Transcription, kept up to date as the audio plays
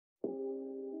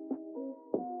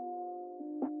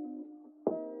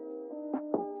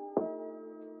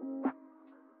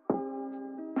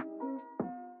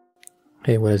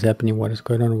Hey, what is happening? What is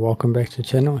going on? Welcome back to the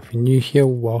channel. If you're new here,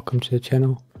 welcome to the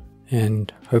channel,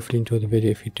 and hopefully enjoy the video.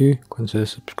 If you do, consider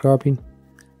subscribing.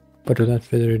 But without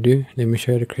further ado, let me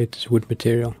show you how to create this wood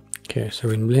material. Okay, so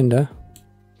in Blender,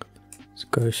 let's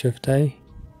go Shift A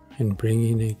and bring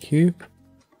in a cube.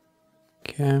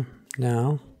 Okay,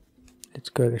 now let's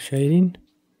go to shading,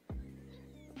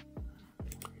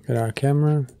 get our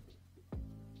camera,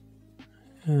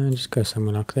 and just go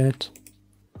somewhere like that.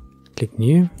 Click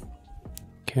new.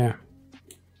 Okay,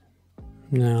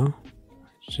 now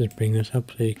let's just bring this up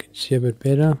so you can see a bit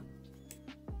better.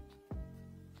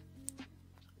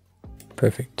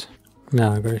 Perfect.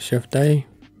 Now go Shift A,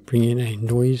 bring in a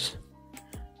noise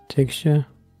texture,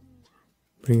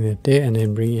 bring that there, and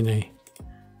then bring in a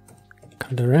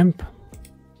color ramp,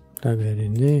 plug that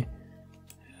in there.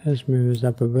 Let's move this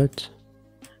up a bit.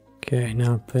 Okay,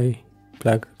 now plug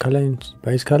the color into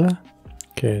base color.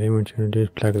 Okay, then what you're going to do is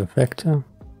plug the factor,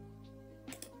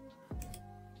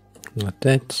 like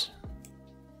that.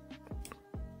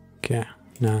 Okay,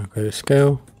 now go to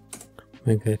scale,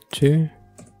 make that 2,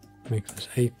 make this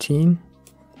 18,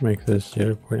 make this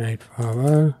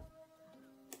 0.850,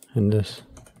 and this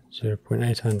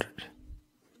 0.800.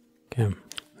 Okay,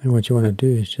 and what you want to do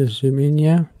is just zoom in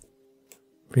here,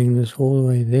 bring this all the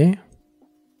way there,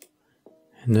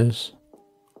 and this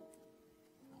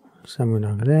somewhere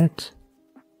like that.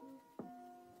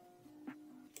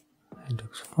 It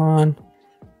looks fine.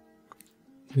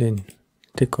 Then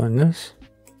click on this,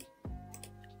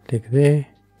 click there,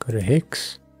 go to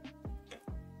hex,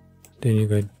 then you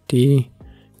go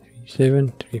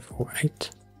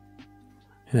D37348,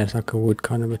 and that's like a wood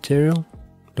kind of material.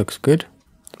 Looks good.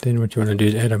 Then what you want to do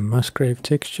is add a Musgrave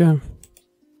texture,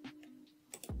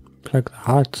 plug the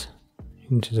height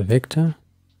into the vector,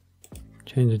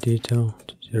 change the detail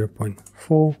to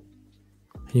 0.4,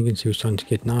 and you can see we're starting to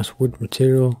get nice wood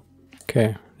material.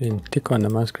 Okay, then click on the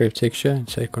Musgrave texture and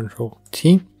say Ctrl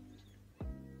T,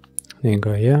 then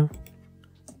go here,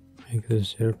 make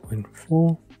this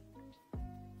 0.4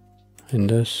 and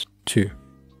this 2,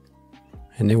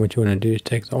 and then what you want to do is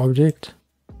take the object,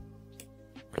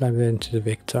 plug that into the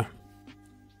vector.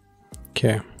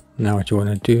 Okay, now what you want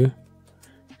to do,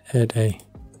 add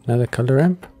another color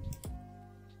ramp,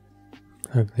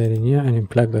 plug that in here, and then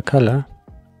plug the color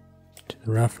to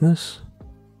the roughness,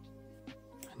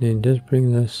 and then just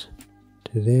bring this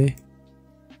to there,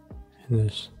 and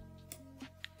this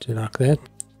to like that.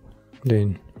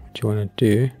 Then what you want to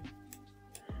do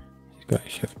is go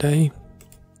Shift A,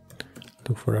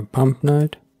 look for a bump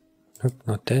node, nope,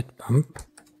 not that, bump,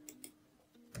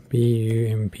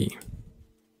 B-U-M-P.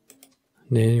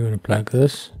 Then you want to plug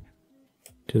this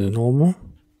to the normal,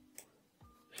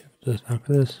 shift this like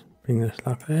this, bring this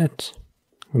like that,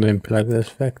 and then plug this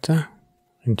vector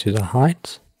into the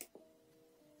height,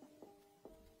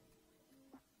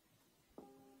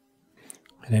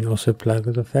 and then also plug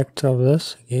the vector of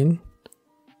this again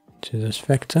to this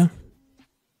vector.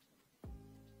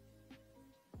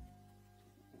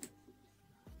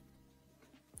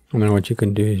 And then what you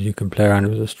can do is you can play around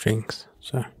with the strength,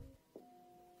 so you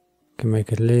can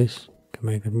make it less, you can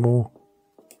make it more,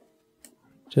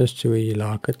 just to where you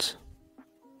like it.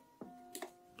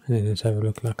 And then let's have a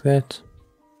look like that.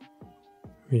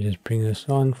 Let me just bring this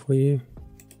on for you.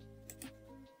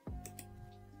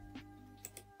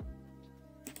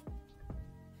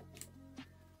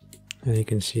 And you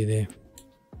can see there,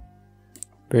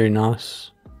 very nice,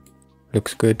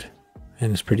 looks good,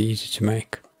 and it's pretty easy to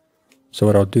make. So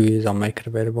what I'll do is I'll make it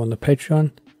available on the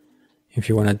Patreon if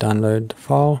you want to download the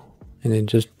file and then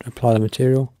just apply the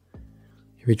material.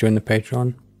 If you join the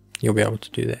Patreon, you'll be able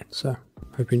to do that. So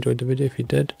hope you enjoyed the video. If you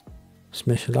did,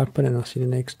 smash the like button and I'll see you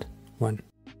in the next one.